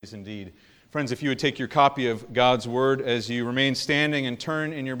Indeed. Friends, if you would take your copy of God's Word as you remain standing and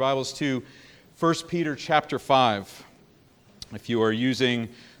turn in your Bibles to 1 Peter chapter 5. If you are using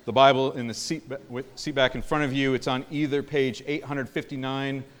the Bible in the seat back in front of you, it's on either page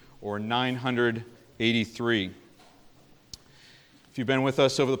 859 or 983. If you've been with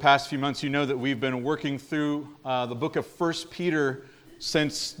us over the past few months, you know that we've been working through the book of 1 Peter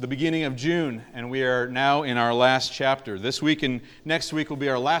since the beginning of June, and we are now in our last chapter. This week and next week will be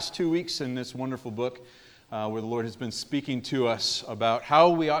our last 2 weeks in this wonderful book where the Lord has been speaking to us about how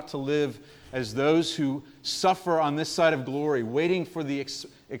we ought to live as those who suffer on this side of glory, waiting for the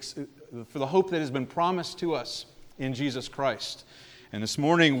hope that has been promised to us in Jesus Christ. And this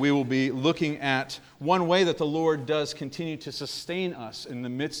morning we will be looking at one way that the Lord does continue to sustain us in the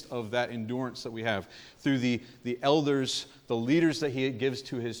midst of that endurance that we have through the elders, the leaders that He gives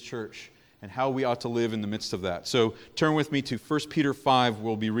to His church, and how we ought to live in the midst of that. So turn with me to 1 Peter 5.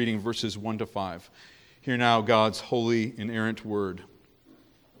 We'll be reading verses 1 to 5. Hear now God's holy, inerrant word.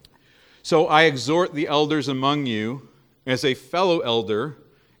 So I exhort the elders among you as a fellow elder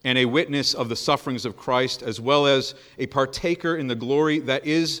and a witness of the sufferings of Christ, as well as a partaker in the glory that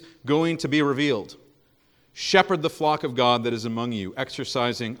is going to be revealed. Shepherd the flock of God that is among you,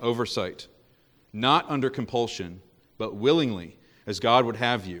 exercising oversight, not under compulsion, but willingly, as God would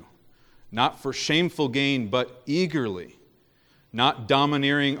have you, not for shameful gain, but eagerly, not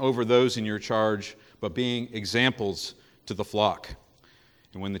domineering over those in your charge, but being examples to the flock.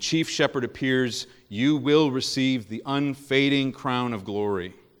 And when the chief shepherd appears, you will receive the unfading crown of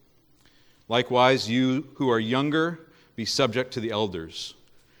glory. Likewise, you who are younger, be subject to the elders.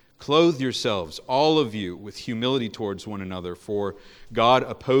 Clothe yourselves, all of you, with humility towards one another, for God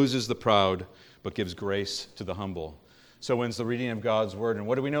opposes the proud, but gives grace to the humble. So ends the reading of God's Word. And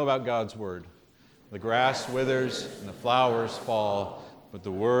what do we know about God's Word? The grass withers and the flowers fall, but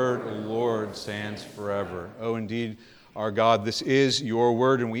the Word of the Lord stands forever. Oh, indeed, our God, this is your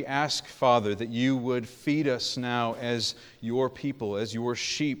Word, and we ask, Father, that you would feed us now as your people, as your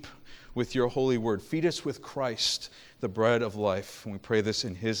sheep, with your holy word. Feed us with Christ, the bread of life. And we pray this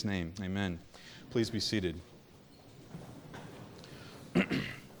in His name. Amen. Please be seated. It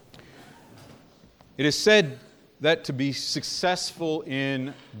is said that to be successful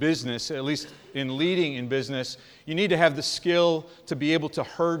in business, at least in leading in business, you need to have the skill to be able to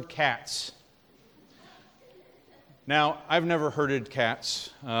herd cats. Now, I've never herded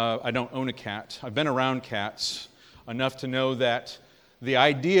cats. I don't own a cat. I've been around cats enough to know that the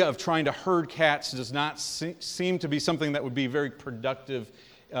idea of trying to herd cats does not seem to be something that would be very productive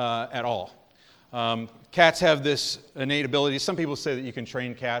at all. Cats have this innate ability. Some people say that you can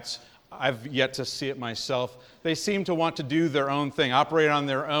train cats. I've yet to see it myself. They seem to want to do their own thing, operate on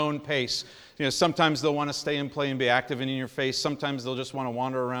their own pace. You know, sometimes they'll want to stay and play and be active and in your face. Sometimes they'll just want to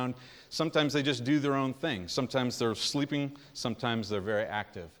wander around. Sometimes they just do their own thing. Sometimes they're sleeping. Sometimes they're very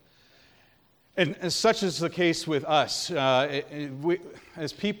active. And as such is the case with us.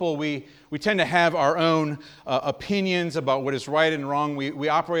 As people, we tend to have our own opinions about what is right and wrong. We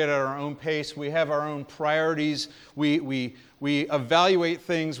operate at our own pace. We have our own priorities. We evaluate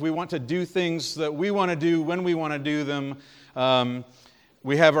things. We want to do things that we want to do when we want to do them.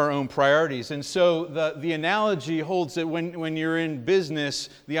 We have our own priorities. And so the analogy holds that when you're in business,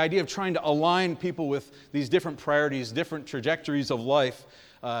 the idea of trying to align people with these different priorities, different trajectories of life,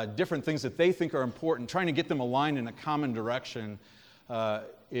 different things that they think are important, trying to get them aligned in a common direction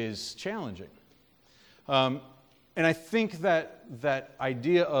is challenging. And I think that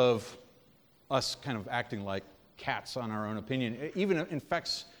idea of us kind of acting like cats on our own opinion, it even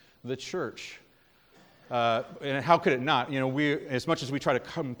infects the church. And how could it not? You know, as much as we try to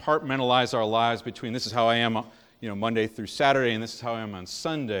compartmentalize our lives between this is how I am, Monday through Saturday, and this is how I am on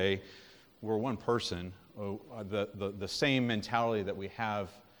Sunday, we're one person. The same mentality that we have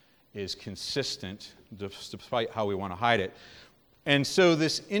is consistent despite how we want to hide it. And so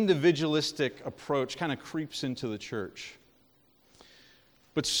this individualistic approach kind of creeps into the church.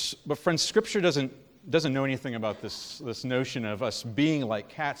 But friends, Scripture doesn't know anything about this notion of us being like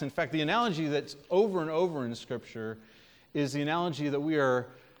cats. In fact, the analogy that's over and over in Scripture is the analogy that we are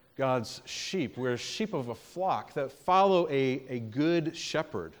God's sheep. We're sheep of a flock that follow a good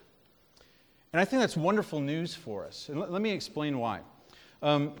shepherd. And I think that's wonderful news for us. And let me explain why.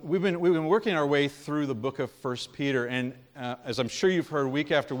 We've been working our way through the book of 1 Peter, and as I'm sure you've heard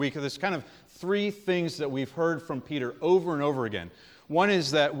week after week, there's kind of three things that we've heard from Peter over and over again. One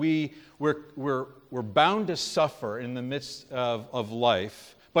is that we're bound to suffer in the midst of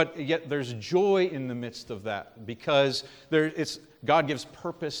life, but yet there's joy in the midst of that because God gives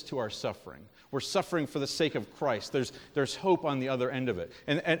purpose to our suffering. We're suffering for the sake of Christ. There's hope on the other end of it.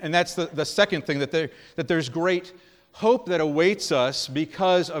 And that's the second thing, that there's great hope that awaits us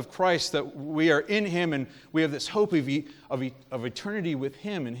because of Christ, that we are in Him and we have this hope of eternity with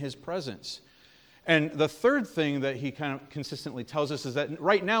Him in His presence. And the third thing that he kind of consistently tells us is that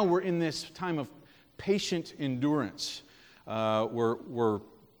right now we're in this time of patient endurance. We're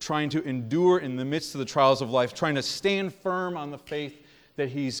trying to endure in the midst of the trials of life, trying to stand firm on the faith that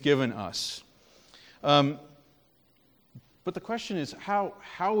He's given us. But the question is,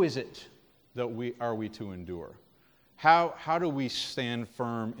 how is it that we to endure? How do we stand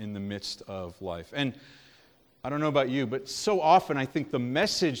firm in the midst of life? And I don't know about you, but so often I think the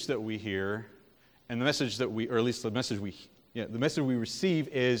message that we hear, and the message that we, or at least the message we receive,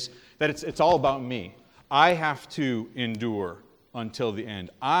 is that it's all about me. I have to endure until the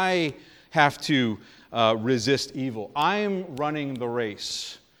end. I have to resist evil. I'm running the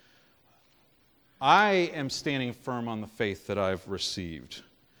race. I am standing firm on the faith that I've received.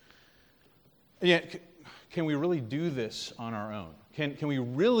 And yet, can we really do this on our own? Can we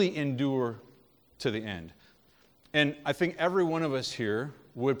really endure to the end? And I think every one of us here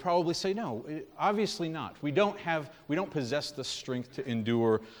would probably say, no, obviously not. We don't possess the strength to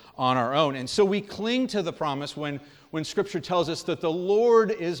endure on our own. And so we cling to the promise when Scripture tells us that the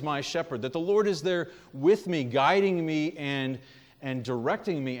Lord is my shepherd, that the Lord is there with me, guiding me and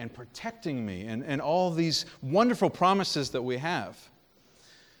directing me and protecting me, and all these wonderful promises that we have.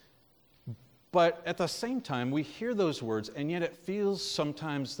 But at the same time, we hear those words, and yet it feels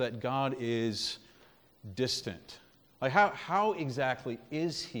sometimes that God is distant. Like, how exactly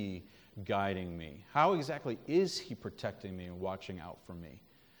is He guiding me? How exactly is He protecting me and watching out for me?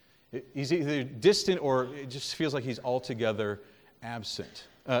 He's either distant, or it just feels like He's altogether absent.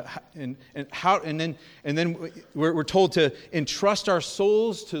 And then we're told to entrust our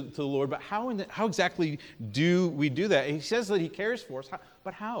souls to the Lord. But how exactly do we do that? He says that He cares for us,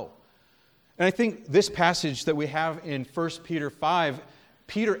 but how? And I think this passage that we have in 1 Peter 5,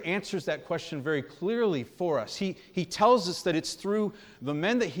 Peter answers that question very clearly for us. He tells us that it's through the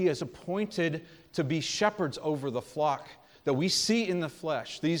men that he has appointed to be shepherds over the flock that we see in the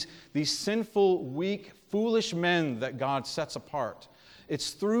flesh, these sinful, weak, foolish men that God sets apart.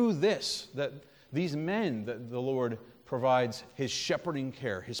 It's through these men that the Lord provides His shepherding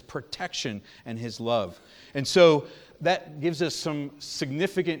care, His protection, and His love. And so that gives us some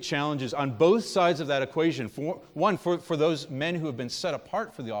significant challenges on both sides of that equation. For those men who have been set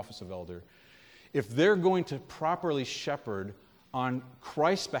apart for the office of elder, if they're going to properly shepherd on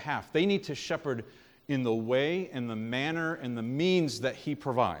Christ's behalf, they need to shepherd in the way and the manner and the means that He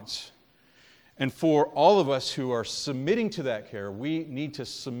provides. And for all of us who are submitting to that care, we need to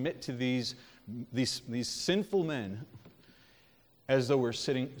submit to these sinful men as though we're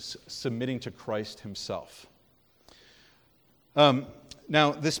submitting to Christ Himself.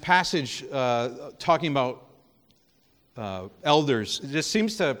 Now, this passage talking about elders, it just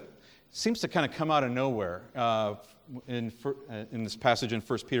seems to kind of come out of nowhere in this passage in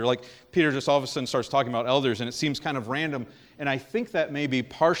 1 Peter. Like, Peter just all of a sudden starts talking about elders, and it seems kind of random. And I think that may be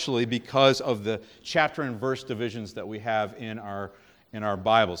partially because of the chapter and verse divisions that we have in our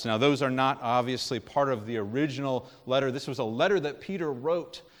Bibles. Now, those are not obviously part of the original letter. This was a letter that Peter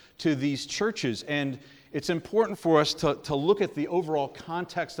wrote to these churches, and it's important for us to look at the overall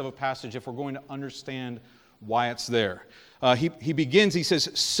context of a passage if we're going to understand why it's there. He begins, he says,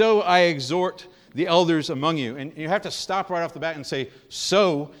 "So I exhort the elders among you." And you have to stop right off the bat and say,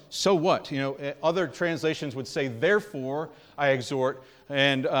 so what? Other translations would say, "Therefore I exhort,"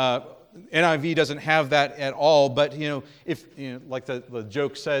 and NIV doesn't have that at all. But if like the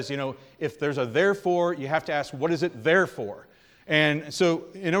joke says, if there's a therefore, you have to ask, what is it there for? And so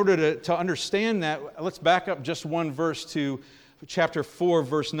in order to understand that, let's back up just one verse to chapter 4,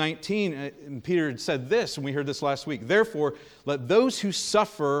 verse 19. And Peter had said this, and we heard this last week. "Therefore, let those who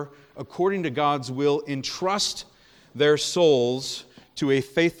suffer according to God's will entrust their souls to a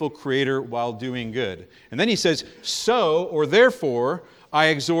faithful Creator while doing good." And then he says, "So," or "Therefore, I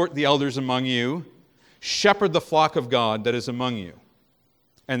exhort the elders among you, shepherd the flock of God that is among you."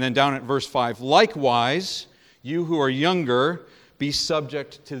 And then down at verse 5, "Likewise, you who are younger, be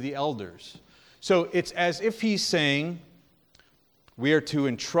subject to the elders." So it's as if he's saying we are to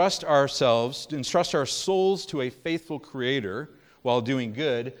entrust our souls to a faithful Creator while doing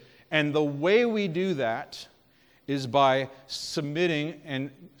good. And the way we do that is by submitting and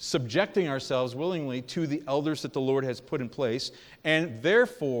subjecting ourselves willingly to the elders that the Lord has put in place. And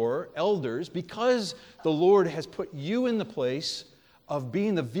therefore, elders, because the Lord has put you in the place of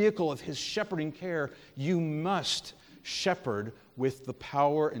being the vehicle of His shepherding care, you must shepherd with the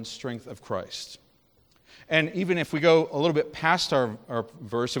power and strength of Christ. And even if we go a little bit past our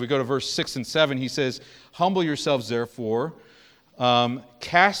verse, if we go to verse 6 and 7, he says, "Humble yourselves, therefore,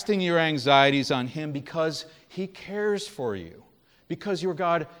 casting your anxieties on him because he cares for you." Because your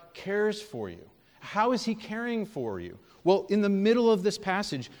God cares for you. How is he caring for you? Well, in the middle of this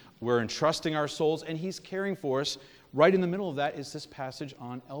passage, we're entrusting our souls, and he's caring for us. Right in the middle of that is this passage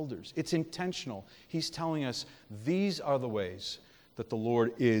on elders. It's intentional. He's telling us these are the ways that the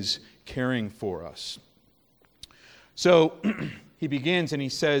Lord is caring for us. So he begins and he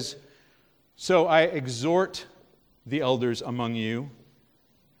says, "So I exhort the elders among you,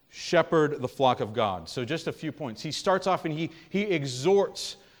 shepherd the flock of God." So just a few points. He starts off and he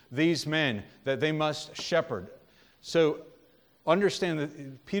exhorts these men that they must shepherd. So understand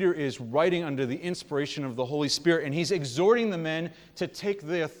that Peter is writing under the inspiration of the Holy Spirit, and he's exhorting the men to take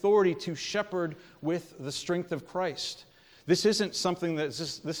the authority to shepherd with the strength of Christ. This isn't something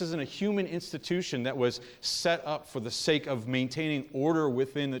this isn't a human institution that was set up for the sake of maintaining order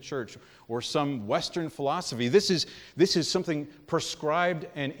within the church or some Western philosophy. This is something prescribed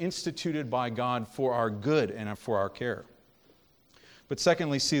and instituted by God for our good and for our care. But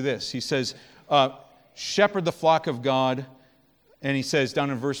secondly, see this. He says, shepherd the flock of God. And he says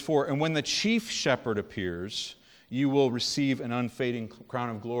down in verse 4, "And when the chief shepherd appears, you will receive an unfading crown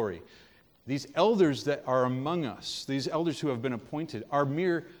of glory." These elders that are among us, these elders who have been appointed, are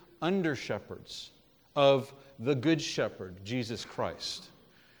mere under-shepherds of the good shepherd, Jesus Christ.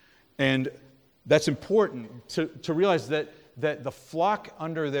 And that's important to realize that the flock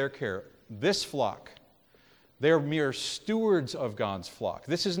under their care, this flock, they're mere stewards of God's flock.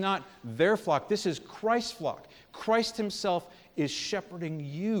 This is not their flock, this is Christ's flock. Christ himself is shepherding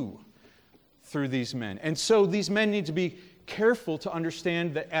you through these men. And so these men need to be careful to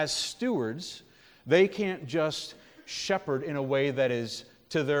understand that as stewards, they can't just shepherd in a way that is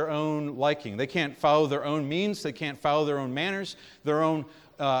to their own liking. They can't follow their own means, they can't follow their own manners, their own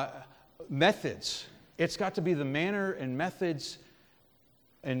methods. It's got to be the manner and methods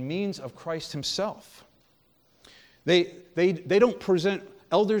and means of Christ himself. They don't present,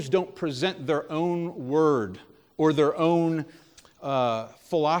 elders don't present their own word or their own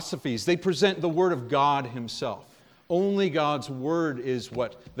philosophies. They present the word of God himself. Only God's word is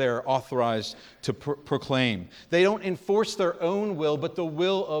what they're authorized to proclaim. They don't enforce their own will, but the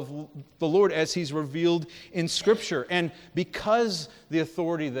will of the Lord as he's revealed in Scripture. And because the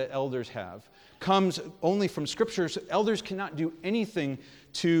authority that elders have comes only from Scripture, elders cannot do anything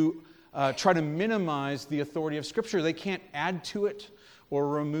to try to minimize the authority of Scripture. They can't add to it or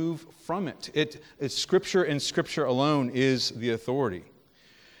remove from it. It's Scripture and Scripture alone is the authority.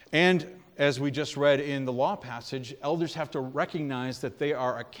 And as we just read in the law passage, elders have to recognize that they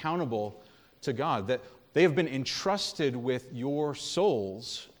are accountable to God, that they have been entrusted with your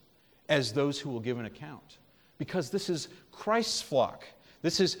souls as those who will give an account. Because this is Christ's flock.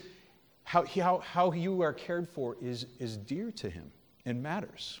 This is how you are cared for is dear to him and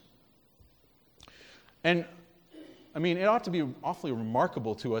matters. And I mean, it ought to be awfully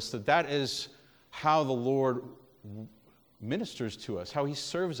remarkable to us that is how the Lord ministers to us, how he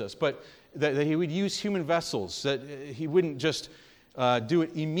serves us, but that he would use human vessels, that he wouldn't just do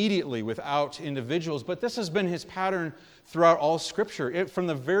it immediately without individuals. But this has been his pattern throughout all Scripture. From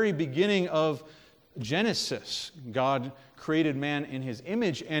the very beginning of Genesis, God created man in his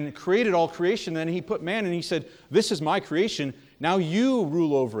image and created all creation. Then he put man and he said, "This is my creation. Now you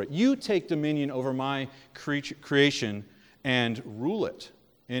rule over it. You take dominion over my creation and rule it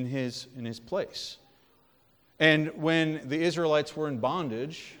in his place." And when the Israelites were in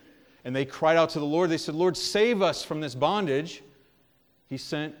bondage and they cried out to the Lord, they said, "Lord, save us from this bondage." He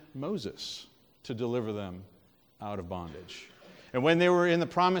sent Moses to deliver them out of bondage. And when they were in the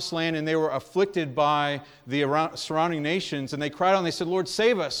promised land and they were afflicted by the surrounding nations and they cried out and they said, "Lord,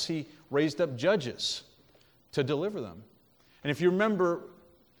 save us," he raised up judges to deliver them. And if you remember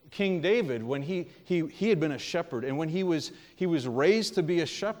King David, when he had been a shepherd, and when he was raised to be a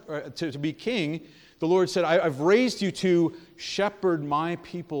shepherd, to be king, the Lord said, "I've raised you to shepherd my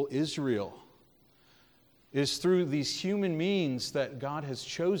people Israel." It is through these human means that God has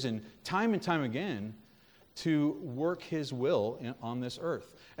chosen time and time again to work his will on this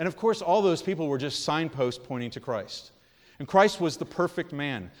earth. And of course, all those people were just signposts pointing to Christ. And Christ was the perfect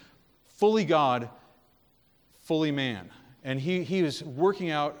man, fully God, fully man. And he was working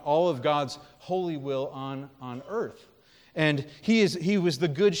out all of God's holy will on earth. And he was the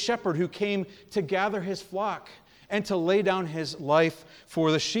good shepherd who came to gather his flock and to lay down his life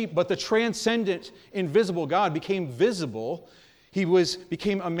for the sheep. But the transcendent, invisible God became visible. He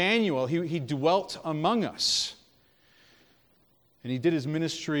became Emmanuel. He dwelt among us. And he did his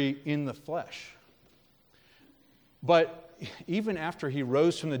ministry in the flesh. But even after he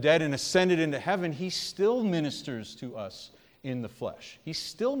rose from the dead and ascended into heaven, he still ministers to us in the flesh. He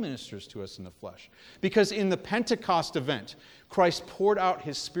still ministers to us in the flesh. Because in the Pentecost event, Christ poured out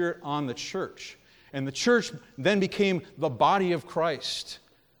his Spirit on the church. And the church then became the body of Christ,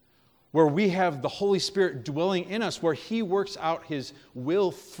 where we have the Holy Spirit dwelling in us, where he works out his will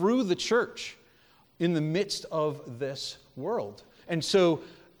through the church in the midst of this world. And so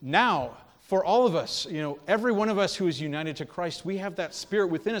now, for all of us, every one of us who is united to Christ, we have that Spirit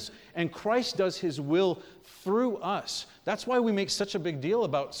within us, and Christ does his will through us. That's why we make such a big deal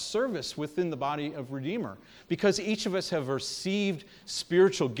about service within the body of Redeemer, because each of us have received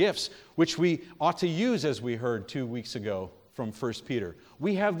spiritual gifts, which we ought to use, as we heard 2 weeks ago from 1 Peter.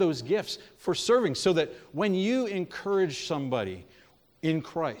 We have those gifts for serving, so that when you encourage somebody in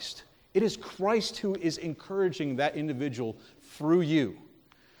Christ, it is Christ who is encouraging that individual through you.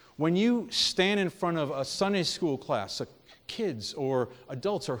 When you stand in front of a Sunday school class, kids or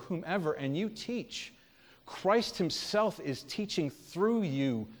adults or whomever, and you teach, Christ himself is teaching through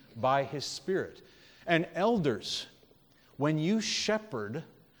you by his Spirit. And elders, when you shepherd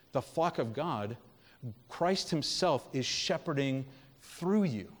the flock of God, Christ himself is shepherding through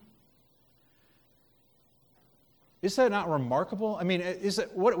you. Is that not remarkable? I mean,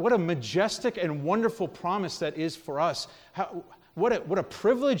 what a majestic and wonderful promise that is for us. What a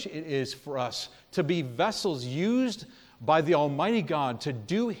privilege it is for us to be vessels used by the Almighty God to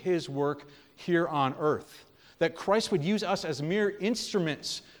do his work here on earth. That Christ would use us as mere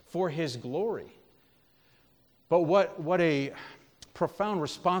instruments for his glory. But what a profound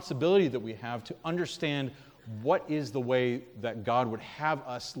responsibility that we have to understand what is the way that God would have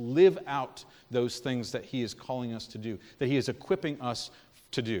us live out those things that he is calling us to do, that he is equipping us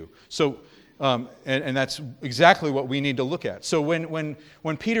to do. So, and that's exactly what we need to look at. So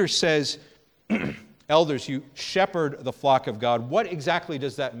when Peter says, elders, you shepherd the flock of God, what exactly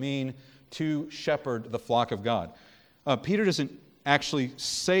does that mean to shepherd the flock of God? Peter doesn't actually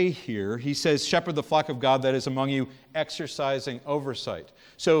say here. He says, shepherd the flock of God that is among you, exercising oversight.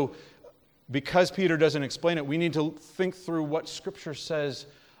 So because Peter doesn't explain it, we need to think through what Scripture says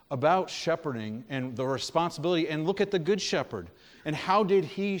about shepherding and the responsibility, and look at the Good Shepherd. And how did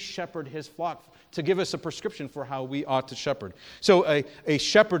he shepherd his flock, to give us a prescription for how we ought to shepherd. So a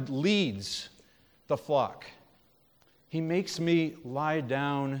shepherd leads the flock. He makes me lie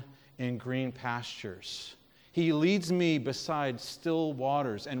down in green pastures. He leads me beside still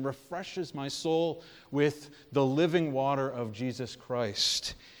waters and refreshes my soul with the living water of Jesus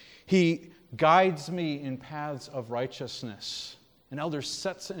Christ. He guides me in paths of righteousness. An elder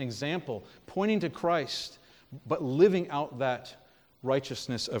sets an example, pointing to Christ, but living out that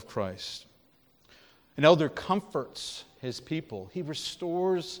righteousness of Christ. An elder comforts his people. He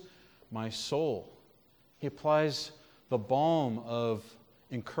restores my soul. He applies the balm of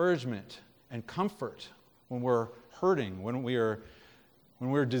encouragement and comfort when we're hurting, when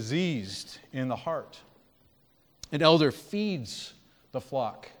we're diseased in the heart. An elder feeds the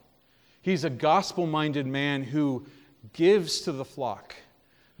flock. He's a gospel-minded man who gives to the flock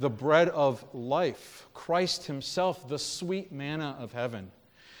the bread of life, Christ himself, the sweet manna of heaven.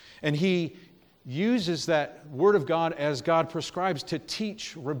 And he uses that word of God as God prescribes to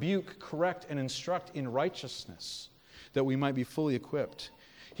teach, rebuke, correct, and instruct in righteousness, that we might be fully equipped.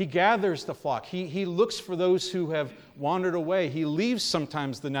 He gathers the flock. He looks for those who have wandered away. He leaves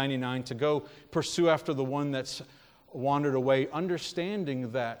sometimes the 99 to go pursue after the one that's wandered away,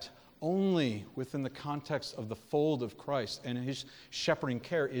 understanding that only within the context of the fold of Christ and his shepherding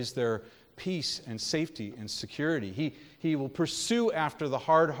care is there peace and safety and security. He will pursue after the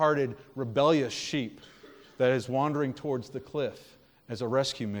hard-hearted, rebellious sheep that is wandering towards the cliff as a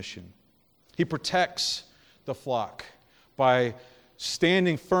rescue mission. He protects the flock by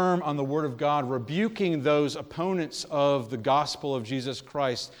standing firm on the Word of God, rebuking those opponents of the gospel of Jesus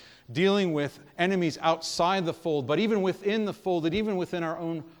Christ, dealing with enemies outside the fold, but even within the fold, and even within our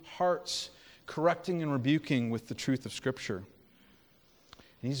own hearts, correcting and rebuking with the truth of Scripture.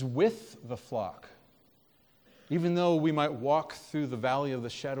 And he's with the flock. Even though we might walk through the valley of the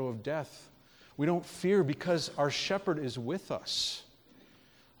shadow of death, we don't fear because our shepherd is with us.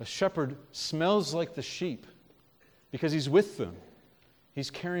 A shepherd smells like the sheep because he's with them. He's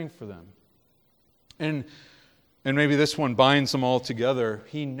caring for them. And maybe this one binds them all together.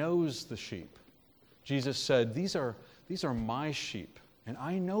 He knows the sheep. Jesus said, These are my sheep, and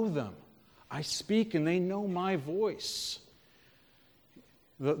I know them. I speak, and they know my voice.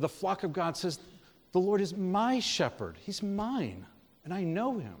 The flock of God says, the Lord is my shepherd. He's mine, and I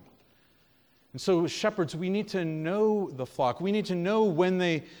know him. And so shepherds, we need to know the flock. We need to know when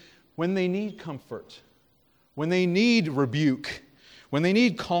they need comfort, when they need rebuke, when they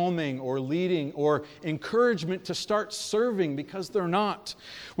need calming or leading or encouragement to start serving because they're not,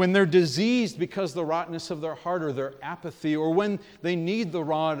 when they're diseased because the rottenness of their heart or their apathy, or when they need the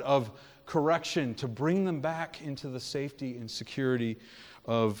rod of correction to bring them back into the safety and security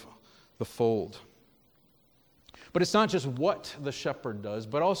of the fold. But it's not just what the shepherd does,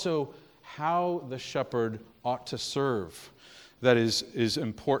 but also how the shepherd ought to serve that is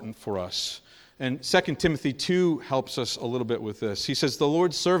important for us. And 2 Timothy 2 helps us a little bit with this. He says, the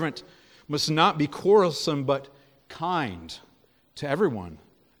Lord's servant must not be quarrelsome, but kind to everyone,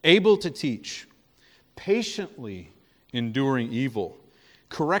 able to teach, patiently enduring evil,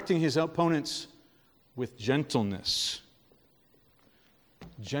 correcting his opponents with gentleness.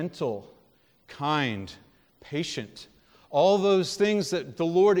 Gentle, kind, patient. All those things that the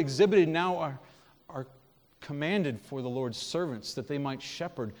Lord exhibited now are commanded for the Lord's servants, that they might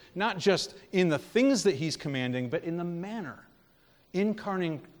shepherd, not just in the things that he's commanding, but in the manner,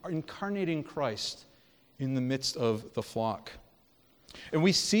 incarnating Christ in the midst of the flock. And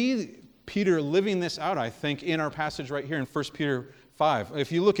we see Peter living this out, I think, in our passage right here in 1 Peter 5.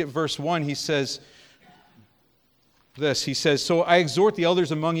 If you look at verse 1, he says this. He says, so I exhort the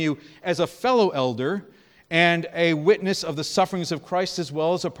elders among you as a fellow elder and a witness of the sufferings of Christ, as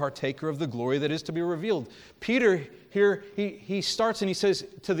well as a partaker of the glory that is to be revealed. Peter here, he starts and he says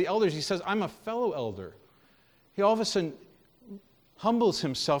to the elders, he says, I'm a fellow elder. He all of a sudden humbles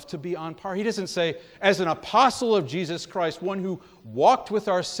himself to be on par. He doesn't say, as an apostle of Jesus Christ, one who walked with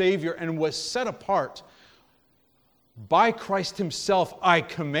our Savior and was set apart by Christ himself, I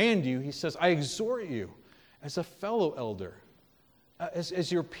command you. He says, I exhort you as a fellow elder,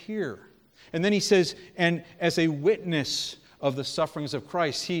 as your peer. And then he says, and as a witness of the sufferings of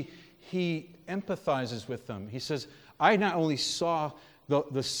Christ, he empathizes with them. He says, I not only saw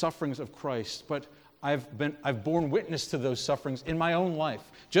the sufferings of Christ, but I've borne witness to those sufferings in my own life.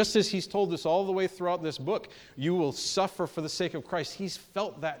 Just as he's told us all the way throughout this book, you will suffer for the sake of Christ. He's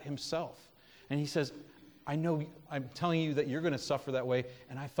felt that himself. And he says, I know, I'm telling you that you're going to suffer that way,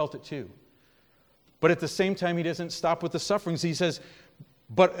 and I felt it too. But at the same time, he doesn't stop with the sufferings. He says,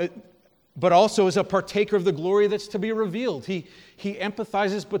 but also as a partaker of the glory that's to be revealed. He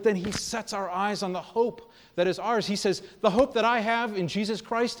empathizes, but then he sets our eyes on the hope that is ours. He says, the hope that I have in Jesus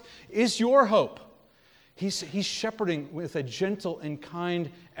Christ is your hope. He's shepherding with a gentle and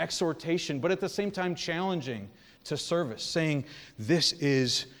kind exhortation, but at the same time challenging to service, saying, this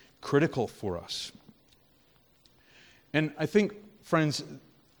is critical for us. And I think, friends,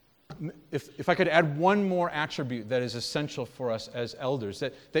 if I could add one more attribute that is essential for us as elders,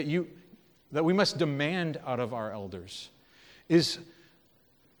 that we must demand out of our elders, is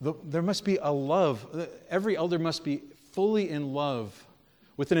there must be a love. Every elder must be fully in love,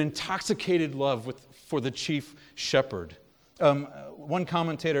 with an intoxicated love for the chief shepherd. One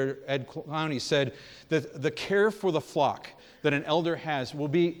commentator, Ed Clowney, said that the care for the flock that an elder has will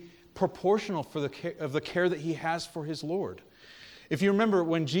be proportional for the care that he has for his Lord. If you remember,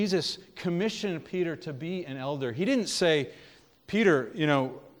 when Jesus commissioned Peter to be an elder, he didn't say, Peter,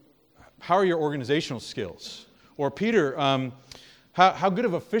 how are your organizational skills? Or Peter, how good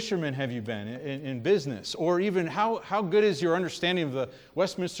of a fisherman have you been in business? Or even how good is your understanding of the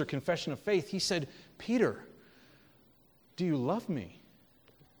Westminster Confession of Faith? He said, Peter, do you love me?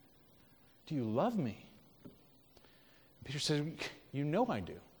 Do you love me? Peter said, you know I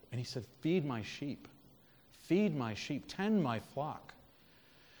do. And he said, feed my sheep. Feed my sheep. Tend my flock.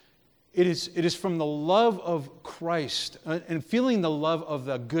 It is from the love of Christ and feeling the love of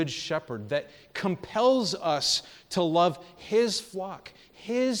the Good Shepherd that compels us to love His flock,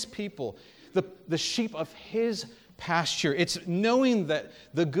 His people, the sheep of His pasture. It's knowing that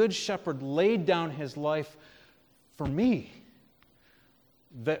the Good Shepherd laid down His life for me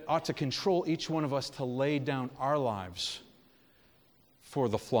that ought to control each one of us to lay down our lives for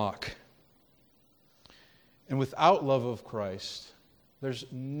the flock. And without love of Christ, there's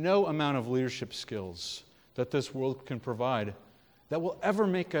no amount of leadership skills that this world can provide that will ever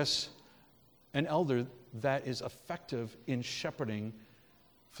make us an elder that is effective in shepherding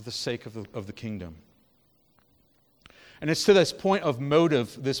for the sake of the kingdom. And it's to this point of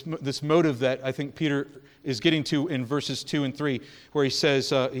motive, this motive that I think Peter is getting to in verses 2 and 3, where he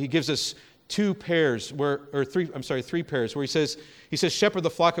says, he gives us three pairs, where he says, shepherd the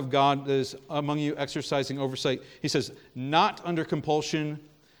flock of God that is among you, exercising oversight. He says, not under compulsion,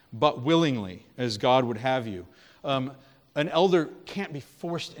 but willingly, as God would have you. an elder can't be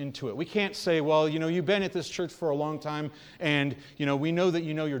forced into it. We can't say, well, you've been at this church for a long time, and we know that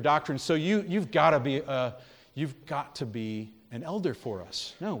you know your doctrine, so you've got to be an elder for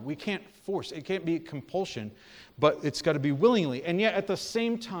us. No, we can't force. It can't be compulsion, but it's got to be willingly. And yet, at the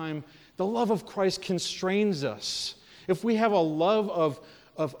same time, the love of Christ constrains us. If we have a love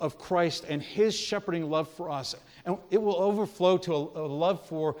of Christ and His shepherding love for us, and it will overflow to a love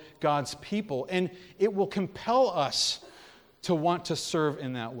for God's people, and it will compel us to want to serve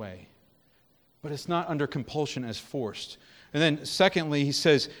in that way. But it's not under compulsion as forced. And then secondly, he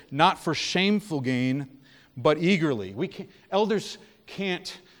says, not for shameful gain, but eagerly. Elders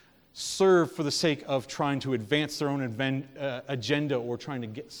can't serve for the sake of trying to advance their own agenda or trying to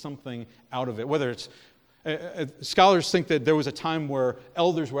get something out of it. Whether it's scholars think that there was a time where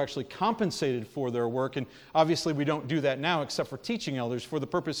elders were actually compensated for their work, and obviously we don't do that now except for teaching elders for the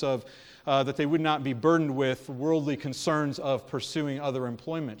purpose of that they would not be burdened with worldly concerns of pursuing other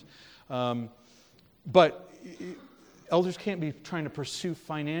employment. But elders can't be trying to pursue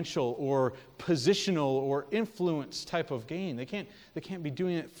financial or positional or influence type of gain. They can't be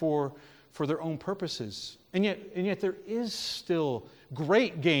doing it for their own purposes. And yet there is still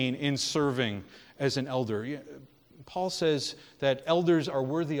great gain in serving as an elder. Paul says that elders are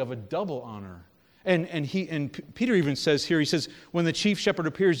worthy of a double honor. And Peter even says here, he says, when the chief shepherd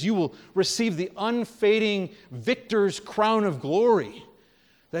appears, you will receive the unfading victor's crown of glory.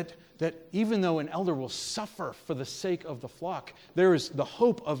 That even though an elder will suffer for the sake of the flock, there is the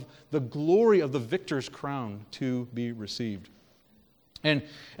hope of the glory of the victor's crown to be received. And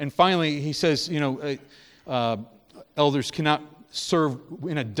finally, he says, elders cannot serve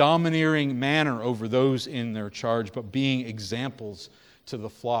in a domineering manner over those in their charge, but being examples to the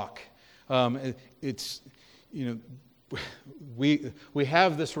flock. We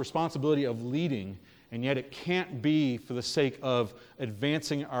have this responsibility of leading, and yet it can't be for the sake of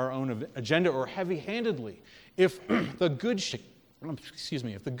advancing our own agenda or heavy-handedly. If the good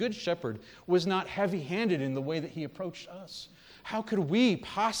shepherd was not heavy-handed in the way that he approached us, how could we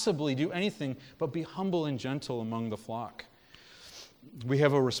possibly do anything but be humble and gentle among the flock? We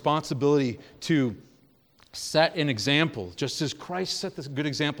have a responsibility to set an example. Just as Christ set this good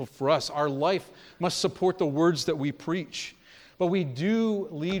example for us, our life must support the words that we preach. But we do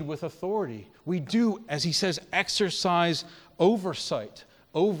lead with authority. We do, as he says, exercise oversight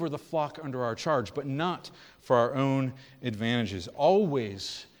over the flock under our charge, but not for our own advantages,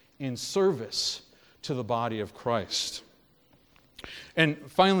 always in service to the body of Christ. And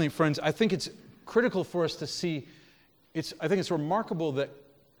finally, friends, I think it's critical for us to see, I think it's remarkable that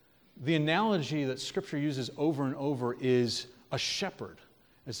the analogy that Scripture uses over and over is a shepherd.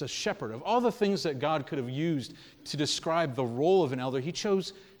 It's a shepherd. Of all the things that God could have used to describe the role of an elder, he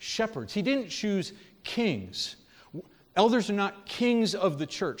chose shepherds. He didn't choose kings. Elders are not kings of the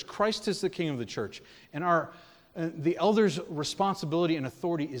church. Christ is the king of the church. And the elder's responsibility and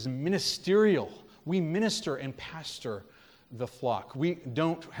authority is ministerial. We minister and pastor the flock. We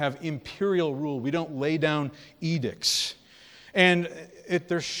don't have imperial rule. We don't lay down edicts. And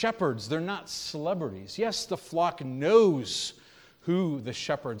they're shepherds. They're not celebrities. Yes, the flock knows who the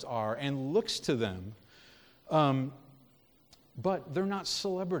shepherds are and looks to them, but they're not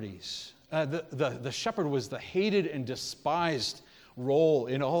celebrities. The shepherd was the hated and despised role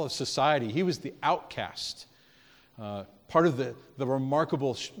in all of society. He was the outcast. Part of the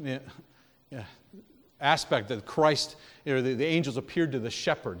remarkable aspect that Christ, the angels appeared to the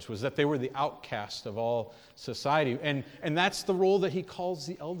shepherds, was that they were the outcast of all society. And that's the role that he calls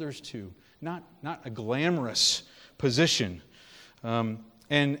the elders to, not a glamorous position.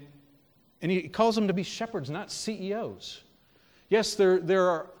 And he calls them to be shepherds, not CEOs. Yes,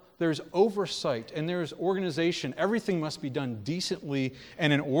 there's oversight and there's organization. Everything must be done decently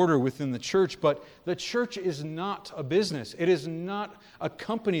and in order within the church, but the church is not a business. It is not a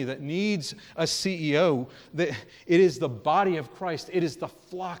company that needs a CEO. It is the body of Christ. It is the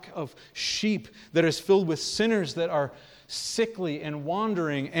flock of sheep that is filled with sinners that are sickly and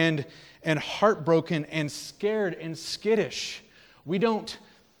wandering and heartbroken and scared and skittish. We don't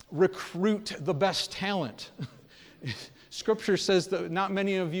recruit the best talent. Scripture says that not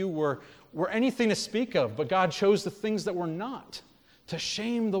many of you were anything to speak of, but God chose the things that were not to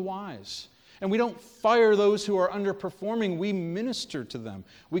shame the wise. And we don't fire those who are underperforming. We minister to them.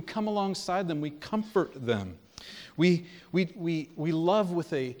 We come alongside them. We comfort them. We love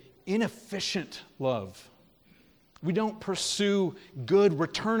with an inefficient love. We don't pursue good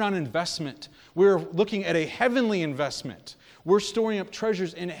return on investment. We're looking at a heavenly investment. We're storing up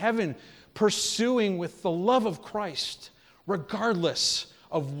treasures in heaven, pursuing with the love of Christ, regardless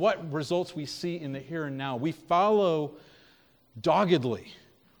of what results we see in the here and now. We follow doggedly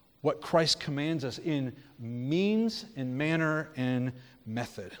what Christ commands us in means and manner and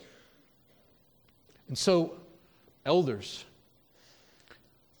method. And so, elders,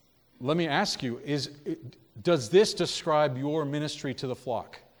 let me ask you, does this describe your ministry to the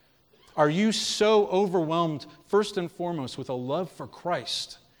flock? Are you so overwhelmed, first and foremost, with a love for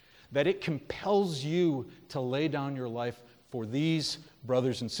Christ that it compels you to lay down your life for these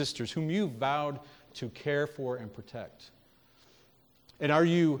brothers and sisters whom you vowed to care for and protect? And are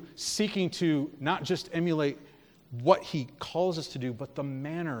you seeking to not just emulate what He calls us to do, but the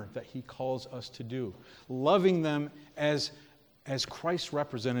manner that He calls us to do, loving them as Christ's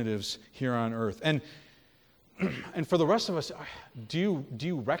representatives here on earth? And for the rest of us, do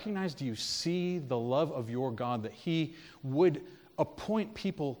you recognize, do you see the love of your God, that He would appoint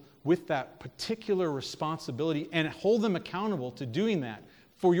people with that particular responsibility and hold them accountable to doing that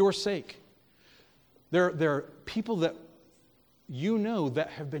for your sake? There are people that you know that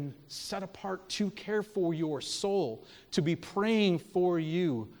have been set apart to care for your soul, to be praying for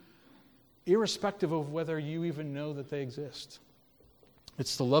you, irrespective of whether you even know that they exist.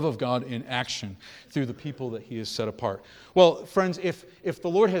 It's the love of God in action through the people that He has set apart. Well, friends, if the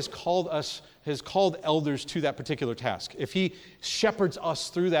Lord has called elders to that particular task, if He shepherds us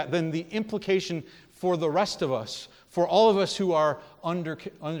through that, then the implication for the rest of us, for all of us who are under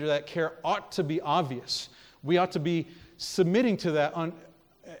that care, ought to be obvious. We ought to be submitting to that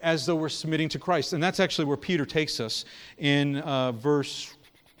as though we're submitting to Christ. And that's actually where Peter takes us in verse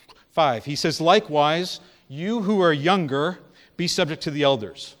 5. He says, "Likewise, you who are younger, be subject to the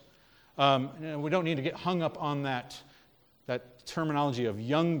elders." We don't need to get hung up on that terminology of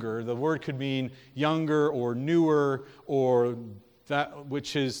younger. The word could mean younger or newer, or that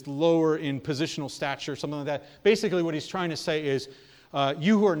which is lower in positional stature, something like that. Basically, what he's trying to say is,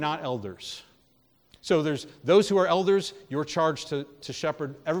 you who are not elders. So there's those who are elders, you're charged to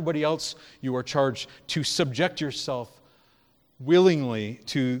shepherd. Everybody else, you are charged to subject yourself willingly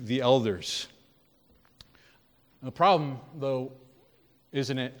to the elders. The problem, though,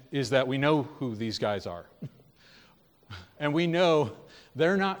 isn't it, is that we know who these guys are. And we know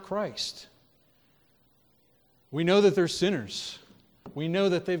they're not Christ. We know that they're sinners. We know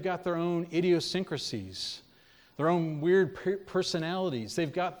that they've got their own idiosyncrasies, their own weird personalities.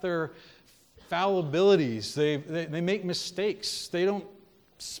 They've got their fallibilities. They make mistakes. They don't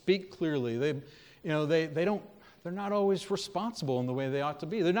speak clearly. They're not always responsible in the way they ought to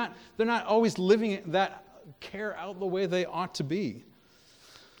be. They're not always living that care out the way they ought to be.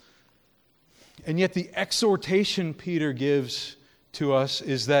 And yet the exhortation Peter gives to us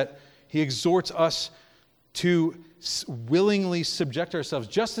is that he exhorts us to willingly subject ourselves,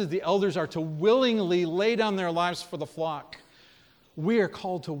 just as the elders are to willingly lay down their lives for the flock. We are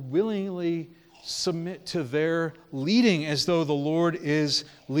called to willingly submit to their leading as though the Lord is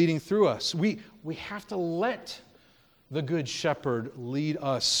leading through us. We have to let the Good Shepherd lead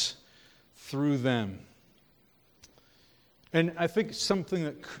us through them. And I think something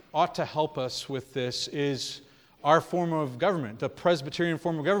that ought to help us with this is our form of government, the Presbyterian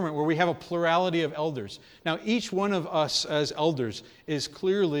form of government, where we have a plurality of elders. Now, each one of us as elders is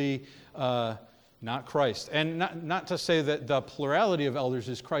clearly not Christ. And not to say that the plurality of elders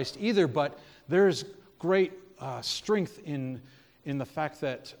is Christ either, but there's great strength in the fact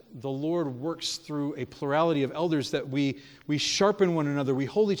that the Lord works through a plurality of elders, that we sharpen one another, we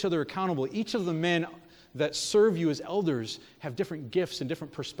hold each other accountable. Each of the men that serve you as elders have different gifts and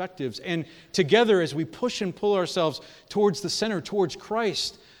different perspectives. And together, as we push and pull ourselves towards the center, towards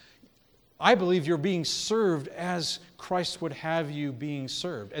Christ, I believe you're being served as Christ would have you being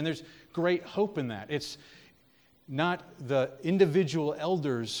served. And there's great hope in that. It's not the individual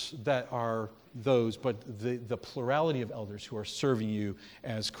elders that are those, but the plurality of elders who are serving you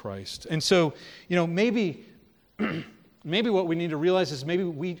as Christ. And so, maybe what we need to realize is maybe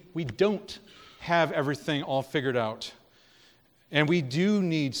we don't have everything all figured out. And we do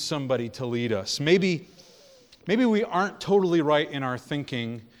need somebody to lead us. Maybe we aren't totally right in our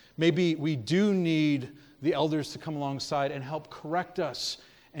thinking. Maybe we do need the elders to come alongside and help correct us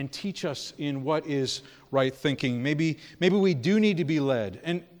and teach us in what is right thinking. Maybe we do need to be led.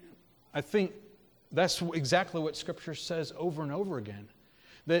 And I think that's exactly what Scripture says over and over again.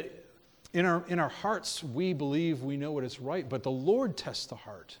 That in our hearts, we believe we know what is right, but the Lord tests the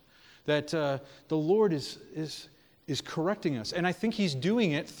heart. That the Lord is correcting us. And I think He's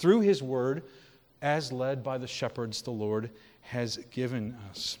doing it through His Word as led by the shepherds the Lord has given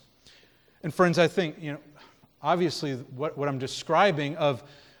us. And friends, I think, obviously what I'm describing of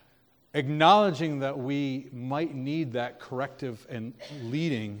acknowledging that we might need that corrective and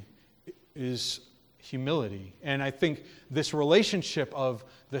leading is humility. And I think this relationship of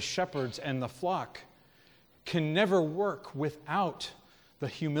the shepherds and the flock can never work without the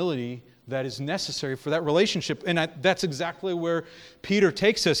humility that is necessary for that relationship. And that's exactly where Peter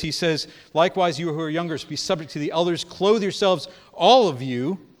takes us. He says, likewise, you who are younger, be subject to the elders. Clothe yourselves, all of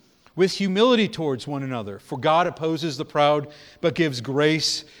you, with humility towards one another. For God opposes the proud, but gives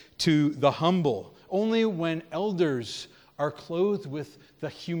grace to the humble. Only when elders are clothed with the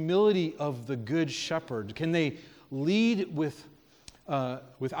humility of the good shepherd can they lead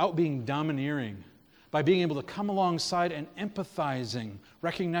without being domineering, by being able to come alongside and empathizing,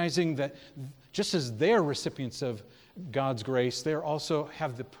 recognizing that just as they're recipients of God's grace, they also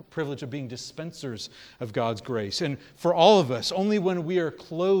have the privilege of being dispensers of God's grace. And for all of us, only when we are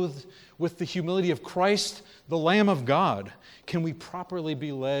clothed with the humility of Christ, the Lamb of God, can we properly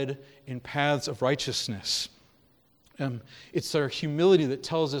be led in paths of righteousness. It's our humility that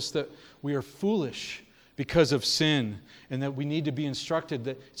tells us that we are foolish because of sin and that we need to be instructed.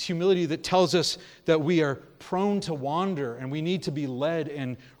 That it's humility that tells us that we are prone to wander and we need to be led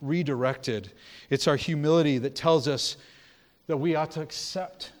and redirected. It's our humility that tells us that we ought to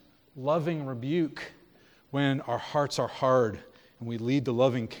accept loving rebuke when our hearts are hard and we lead the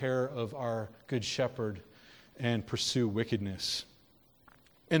loving care of our good shepherd and pursue wickedness.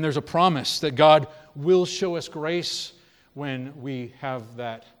 And there's a promise that God will show us grace when we have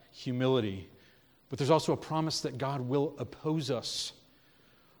that humility. But there's also a promise that God will oppose us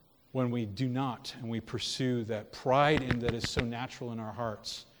when we do not and we pursue that pride that is so natural in our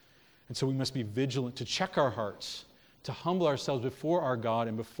hearts. And so we must be vigilant to check our hearts, to humble ourselves before our God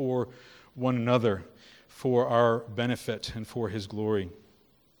and before one another for our benefit and for His glory.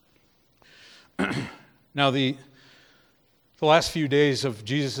 Now, the last few days of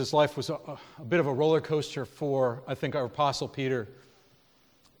Jesus' life was a bit of a roller coaster for, I think, our Apostle Peter.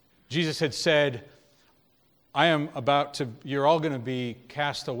 Jesus had said, you're all going to be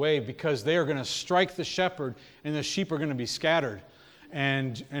cast away because they are going to strike the shepherd and the sheep are going to be scattered.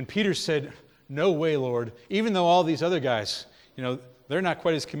 And Peter said, no way, Lord. Even though all these other guys, they're not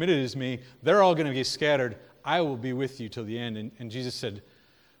quite as committed as me, they're all going to be scattered. I will be with you till the end. And Jesus said,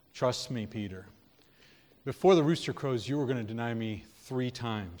 trust me, Peter. Before the rooster crows, you were going to deny me 3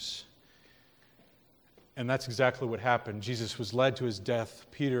 times. And that's exactly what happened. Jesus was led to his death.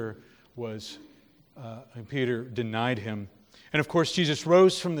 Peter denied him. And of course, Jesus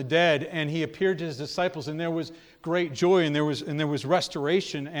rose from the dead, and he appeared to his disciples, and there was great joy, and there was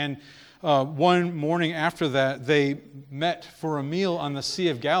restoration. And one morning after that, they met for a meal on the Sea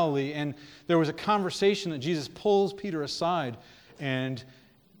of Galilee, and there was a conversation that Jesus pulls Peter aside, and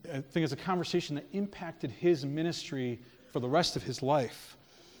I think it's a conversation that impacted his ministry for the rest of his life.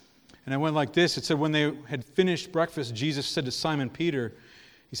 And it went like this. It said, when they had finished breakfast, Jesus said to Simon Peter,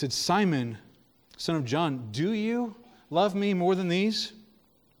 he said, Simon, son of John, do you love me more than these?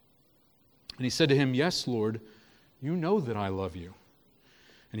 And he said to him, yes, Lord, you know that I love you.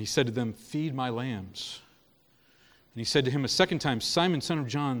 And he said to them, feed my lambs. And he said to him a second time, Simon, son of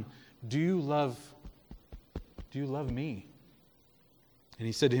John, do you love me? And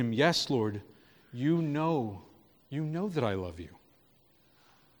he said to him, yes, Lord, you know that I love you.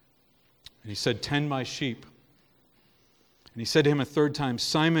 And he said, tend my sheep. And he said to him a third time,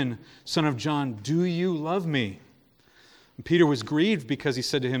 Simon, son of John, do you love me? And Peter was grieved because he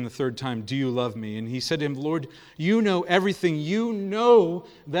said to him the third time, do you love me? And he said to him, Lord, you know everything. You know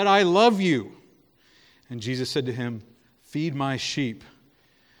that I love you. And Jesus said to him, feed my sheep.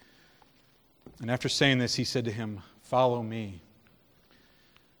 And after saying this, he said to him, follow me.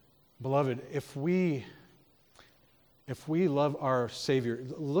 Beloved, if we love our Savior,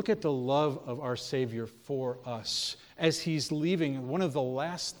 look at the love of our Savior for us. As he's leaving, one of the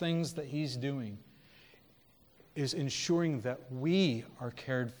last things that he's doing is ensuring that we are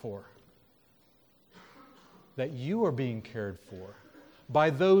cared for, that you are being cared for by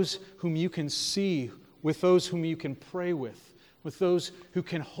those whom you can see, with those whom you can pray with those who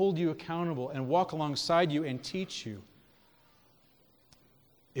can hold you accountable and walk alongside you and teach you.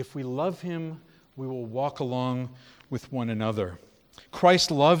 If we love him, we will walk along with one another.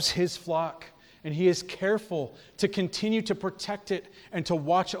 Christ loves his flock, and he is careful to continue to protect it and to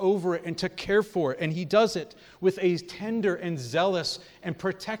watch over it and to care for it. And he does it with a tender and zealous and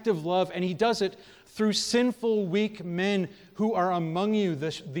protective love, and he does it through sinful, weak men who are among you,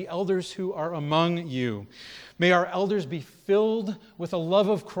 the elders who are among you. May our elders be filled with a love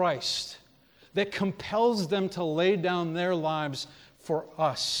of Christ that compels them to lay down their lives for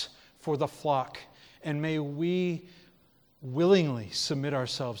us, for the flock. And may we willingly submit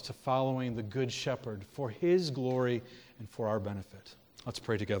ourselves to following the Good Shepherd for his glory and for our benefit. Let's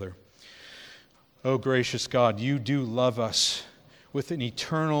pray together. Oh, gracious God, you do love us with an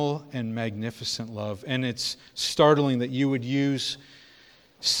eternal and magnificent love. And it's startling that you would use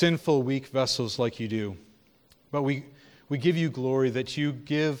sinful, weak vessels like you do. But we give you glory that you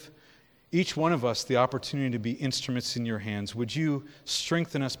give each one of us the opportunity to be instruments in your hands. Would you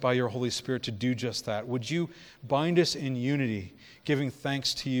strengthen us by your Holy Spirit to do just that? Would you bind us in unity, giving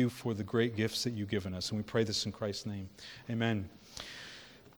thanks to you for the great gifts that you've given us? And we pray this in Christ's name. Amen.